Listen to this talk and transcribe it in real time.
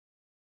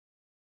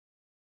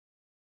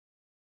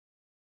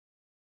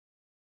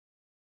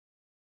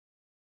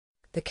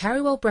The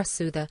Carriwell breast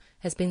soother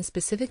has been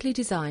specifically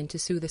designed to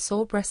soothe the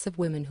sore breasts of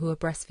women who are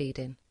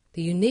breastfeeding.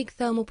 The unique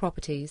thermal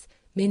properties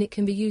mean it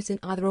can be used in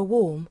either a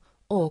warm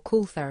or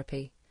cool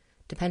therapy,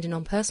 depending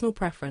on personal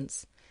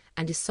preference,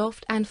 and is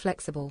soft and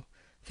flexible,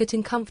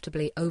 fitting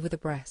comfortably over the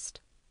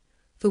breast.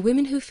 For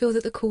women who feel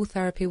that the cool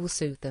therapy will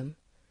soothe them,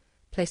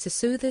 place the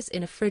soothers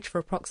in a fridge for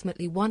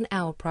approximately 1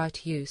 hour prior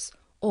to use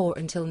or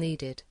until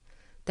needed.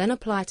 Then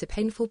apply to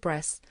painful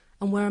breasts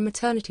and wear a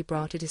maternity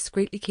bra to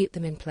discreetly keep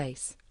them in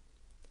place.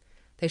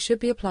 They should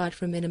be applied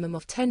for a minimum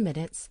of 10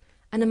 minutes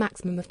and a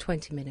maximum of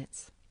 20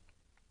 minutes.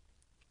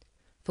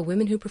 For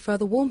women who prefer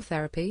the warm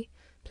therapy,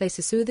 place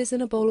the soothers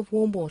in a bowl of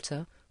warm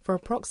water for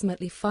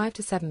approximately 5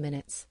 to 7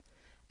 minutes,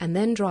 and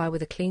then dry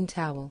with a clean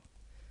towel.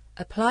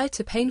 Apply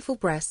to painful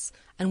breasts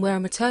and wear a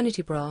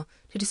maternity bra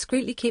to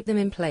discreetly keep them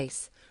in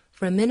place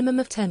for a minimum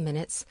of 10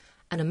 minutes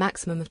and a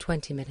maximum of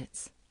 20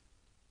 minutes.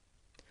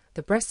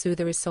 The breast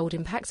soother is sold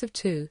in packs of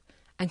 2,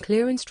 and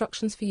clear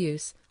instructions for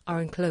use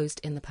are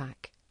enclosed in the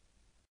pack.